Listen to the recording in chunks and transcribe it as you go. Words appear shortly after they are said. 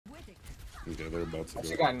Yeah, they're about to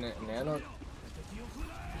She go. got nano.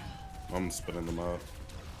 I'm spinning them out.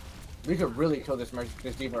 We could really kill this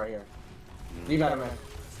diva right here. D.Va, man.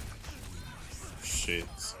 Shit.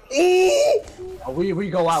 Oh, we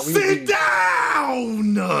go out. Sit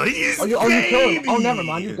down! He's you killed him. Oh, never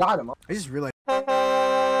mind. You got him. I just realized.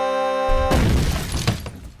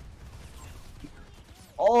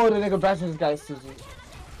 Oh, the nigga bashing this guy, Susie.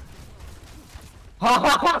 Ha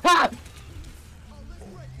ha ha ha!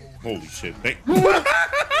 Holy shit. Hey. No!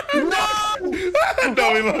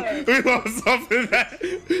 No, we lost something.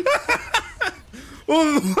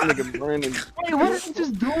 Nigga Brandon. Wait, what did he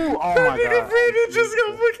just do? Oh my Nigga god. Brandon just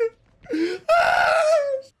got fucking.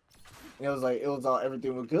 It was all,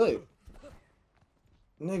 everything was good.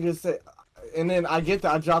 Nigga said, and then I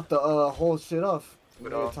dropped the whole shit off.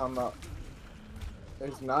 Nigga talking about,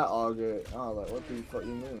 it's not all good. Oh, like, what the fuck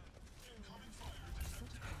you mean?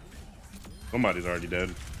 Somebody's already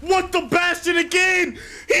dead. What the Bastion again?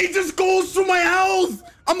 He just goes through my health.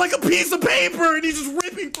 I'm like a piece of paper and he's just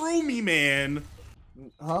ripping through me, man.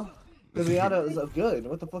 Huh? Because the Yada is good.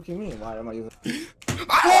 What the fuck you mean? Why am I using?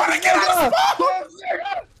 I want to get out of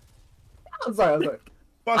spawn! I'm sorry.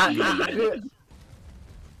 Fuck you.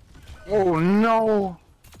 Oh no!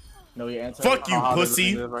 No, you answer. Fuck you,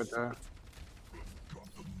 pussy. Right there.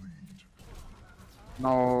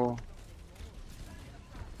 No.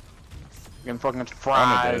 Getting fucking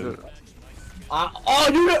fried. Oh,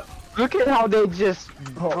 you Look at how they just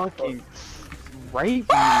fucking rape me,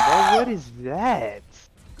 bro. What is that?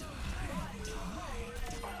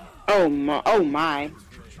 Oh my. Oh my.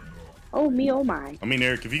 Oh me. Oh my. I mean,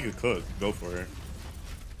 Eric, if you could cook, go for it.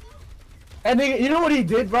 And nigga, you know what he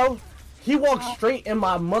did, bro? He walked straight in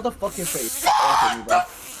my motherfucking face.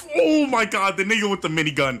 Oh my god, the nigga with the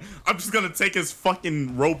minigun. I'm just gonna take his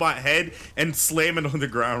fucking robot head and slam it on the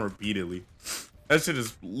ground repeatedly. That shit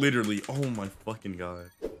is literally, oh my fucking god.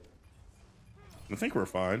 I think we're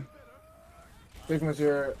fine. Sigma's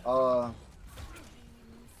here,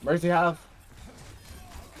 Mercy have.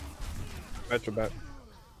 Metro back.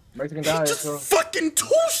 Mercy can He die, just so. fucking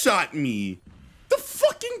two-shot me. The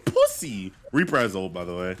fucking pussy. Reaper is old, by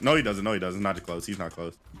the way. No, he doesn't. No, he doesn't. Not close. He's not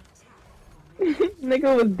close.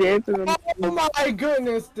 Nigga was dancing. Oh my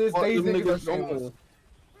goodness, these niggas are niggas shameless.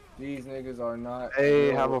 These niggas are not.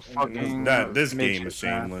 They have a fucking. This game is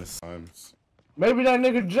shameless. Maybe that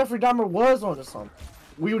nigga Jeffrey Dahmer was on to something.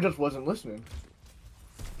 We just wasn't listening.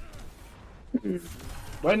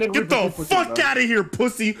 Get the fuck out of here,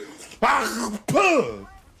 pussy. No,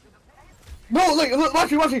 look,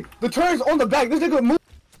 watch me. The turn's on the back. This nigga move.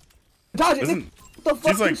 Dodge it. What the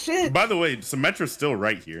fucking like, shit? By the way, Symmetra's still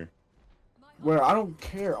right here. Where I don't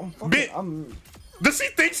care. I'm fucking. Does she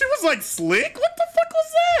think she was like slick? What the fuck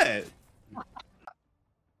was that?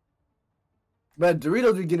 Man,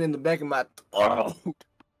 Doritos be getting in the back of my throat.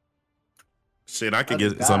 Shit, I could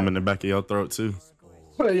get something in the back of your throat too.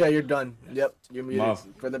 Yeah, you're done. Yep, you're muted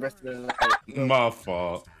for the rest of the night. My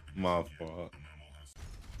fault.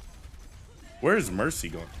 Where's Mercy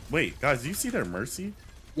going? Wait, guys, do you see their Mercy?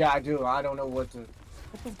 Yeah, I do. I don't know what to.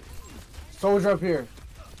 Soldier up here.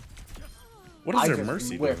 What is their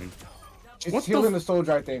Mercy doing? She's healing the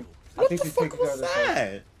soldier, I think. I think she's taking care of the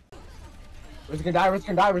soldier. Risk can die. Let's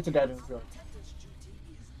go.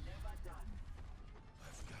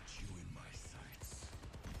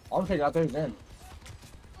 I'm taking out there Zen.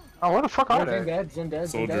 Oh, what the fuck are they? Zen dead.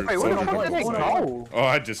 Soldier. Wait, where the fuck did they go? Oh,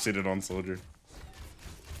 I just shitted on Soldier.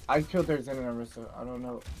 I killed their Zen and Arista. I don't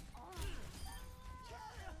know.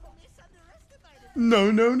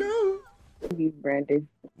 No. Brandon.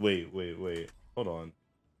 Wait. Hold on.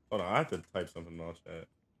 I have to type something in chat.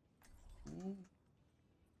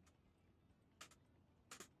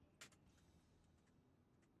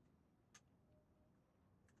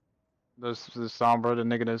 This is Sombra, the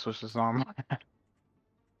nigga that switched to Sombra.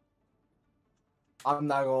 I'm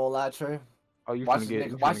not gonna lie, Trey. Oh, you watch finna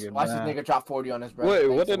this get, watch this nigga drop 40 on this, bro. Wait,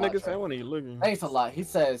 what that nigga say when he looking? Thanks a lot. He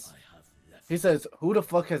says, who the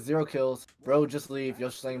fuck has 0 kills? Bro, just leave.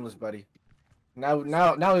 You're shameless, buddy. Now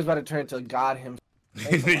he's about to turn to God himself.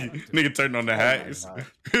 Nigga turned on the hacks.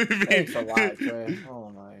 Thanks a lot, Trey. Oh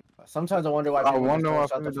my God. Sometimes I wonder why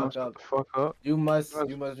people shut the fuck up. You must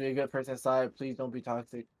be a good person inside. Please don't be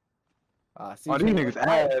toxic. Oh, these niggas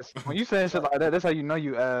ass. When you saying shit like that, that's how you know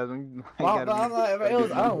you ass. I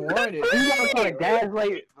don't want it. You gotta try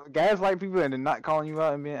to gaslight people and then not calling you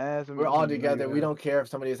out and being ass. We're all together. We don't care if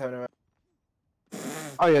somebody is having a.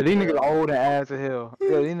 Oh yeah, these niggas old and ass as hell.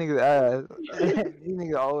 Yeah, these niggas ass. These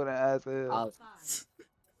niggas old and ass as hell. 5,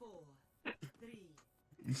 4, 3,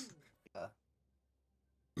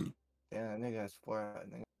 2. Yeah, nigga has 4.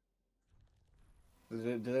 Nigga.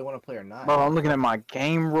 Do they want to play or not? Bro, I'm looking at my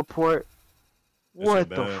game report. This What ain't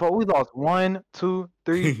the bad. fuck? We lost 1, 2,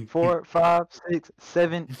 3, 4, 5, 6,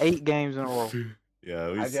 7, 8 games in a row.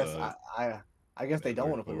 Yeah, we I guess suck. I guess they don't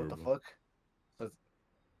We're want to play. What the horrible. fuck?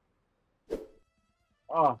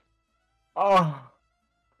 Oh, oh,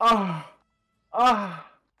 oh, oh.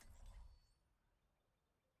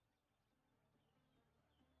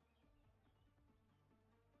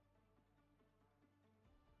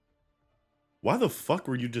 Why the fuck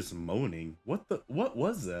were you just moaning? What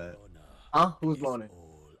was that? Huh? Who's moaning?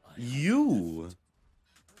 You.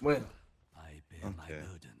 When? Okay.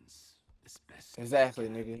 Exactly,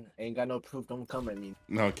 nigga. Ain't got no proof. Don't come at me.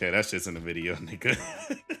 Okay, that shit's in the video, nigga.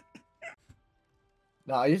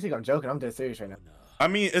 Nah, you think I'm joking? I'm dead serious right now. I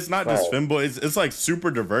mean, it's not just Finboy. It's like super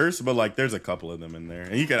diverse, but like there's a couple of them in there,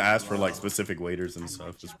 and you can ask for like specific waiters and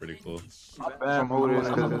stuff. It's pretty cool. From Hooters,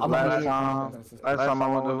 because last time I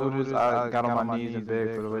went to Hooters, I got on my knees and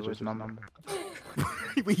begged for the waitress number.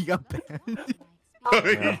 When you got banned.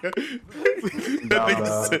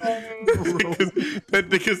 That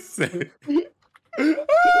nigga said.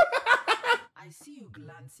 I see you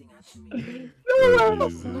glancing at me.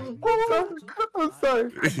 I'm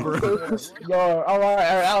sorry. No, alright,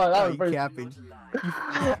 that was You capping.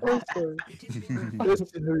 This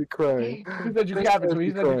is really crying. He said you capping.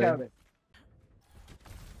 He said you capping.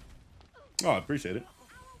 Oh, I appreciate it.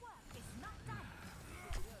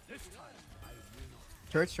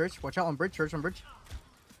 Church. Watch out on bridge. Church on bridge.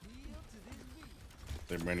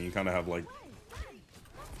 Hey, Brandon, you kind of have like.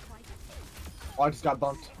 Oh, I just got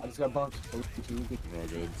bumped. We're all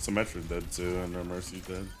good. Symmetra's dead too, and our Mercy's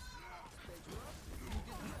dead.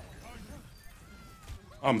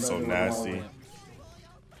 I'm so nasty.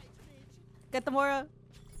 Get the Mora.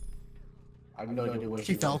 I have no idea what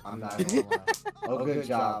She fell. I'm not gonna lie. Oh, good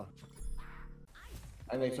job.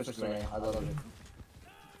 And they switched man. I love it.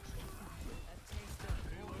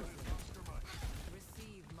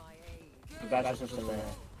 That's just a man.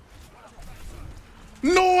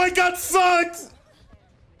 No, I got sucked!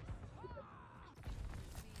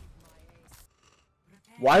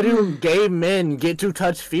 Why do gay men get to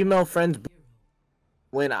touch female friends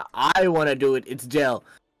when I want to do it? It's jail.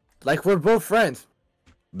 Like, we're both friends.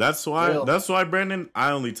 That's why. Real. That's why, Brandon.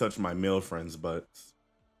 I only touch my male friends' butts.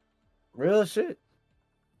 Real shit.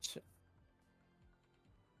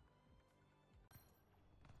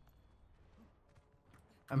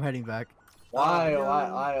 I'm heading back. Why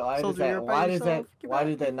Soldier, you're by yourself. Get why back.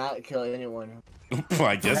 did that not kill anyone?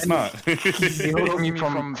 I guess not. Killed me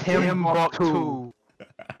from Timbuktu.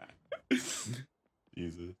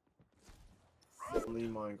 Jesus. Leave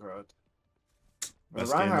Minecraft.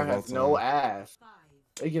 Best game Reinhardt of all has no time. ass.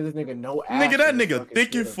 They give this nigga no ass. Nigga, that in this nigga fucking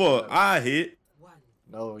thick shit as fuck. up. I hit.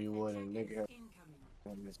 No, you wouldn't, nigga.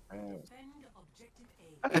 Incoming. This man. Defend objective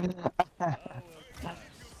A. 10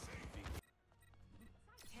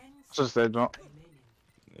 Just that jump.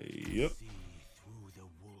 remaining. Yep.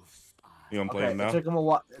 You gonna play Okay, him now? it took him a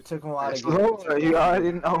while. It took him a while to get Slow, it. you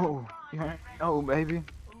already know. You already know, baby.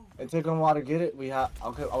 It took him a while to get it. We have.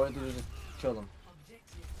 Okay, all we have to do is just kill them.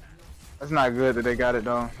 It's not good that they got it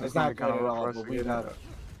though. It's not good kinda at rough all, for us but to we get got it.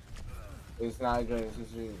 it. It's not good. It's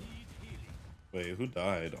just really. Wait, who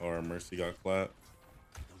died? Or Mercy got clapped?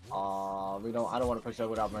 We don't. I don't want to push up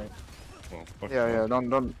without money. Well, fuck Yeah, you.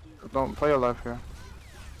 don't play your life here.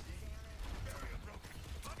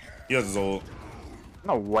 He has his ult.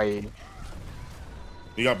 No way.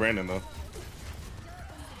 He got Brandon though.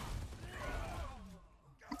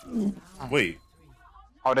 Wait,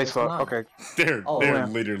 Oh, they It's suck. not. Okay. they're Oh, they're yeah.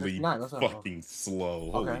 literally It's not, that's not- fucking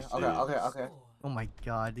slow. Holy Okay, shit. okay. Oh my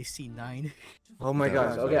god, they see 9. Oh my Yeah,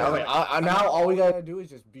 gosh. yeah, Okay, yeah. okay. Now all we gotta do is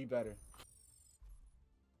just be better.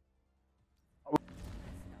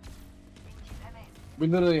 We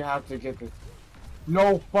literally have to get this.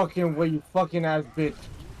 No fucking way, you fucking ass bitch.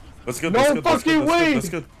 That's good. No That's good. That's fucking good. That's way! good. That's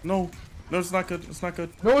good. No, it's not good. It's not good.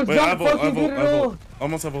 No, it's Wait, not I have ult, I fucking have ult, good I at have all. ult.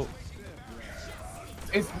 Almost have ult.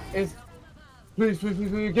 It's. Please,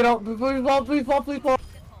 get out. Please fall.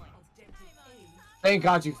 Thank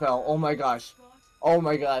God you fell. Oh my gosh.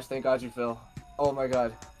 Thank God you fell. Oh my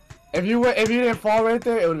god. If you didn't fall right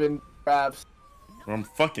there, it would have been grabs. I'm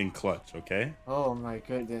fucking clutch, okay? Oh my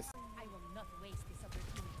goodness.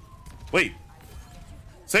 Wait.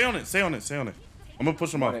 Stay on it. I'm gonna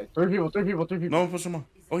push him off. Three people. No, I'm push him off.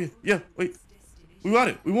 Oh yeah, wait. We got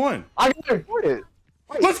it. We won. I got it.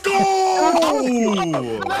 Let's go!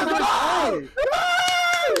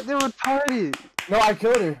 They were retarded. No, I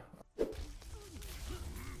killed her.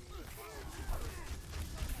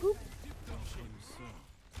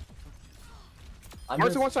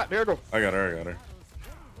 Mercy, one shot. There you go. I got her.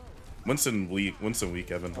 Winston weak,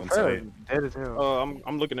 Evan. On Fair, site. dead as hell.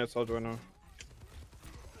 I'm looking at Soldier right now.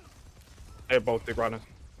 They both thick right now.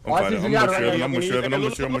 I'm Watch fighting. these, I'm you got it with you, right Evan. I'm with you, Evan. I'm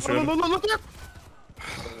with you, I'm with you, Evan. Look there.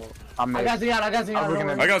 I I got Zenyatta, I got I was looking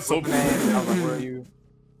Zenyatta. at I got so. name. I was like, where are you?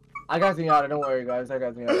 I got Zenyatta, don't worry guys, I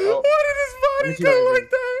got Zenyatta. Why Oh, did me his see body what go it like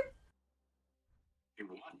that?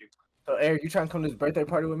 so Eric, you trying to come to this birthday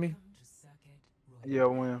party with me? Yeah,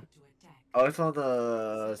 when? Oh, it's on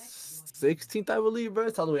the 16th, I believe, bro.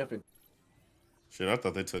 It's all the way up in Shit, I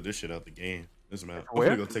thought they took this shit out the game. This man. I'm Where?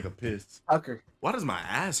 gonna go take a piss. Tucker. Why does my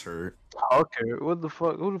ass hurt? Tucker. What the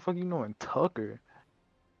fuck? Who the fuck you knowing? Tucker.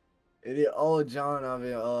 It is old John of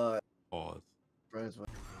it, Pause. friends with.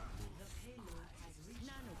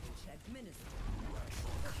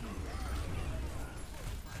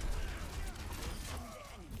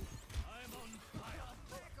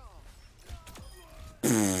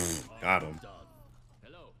 Got him.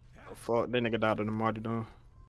 Fuck, that nigga died in the Marty done.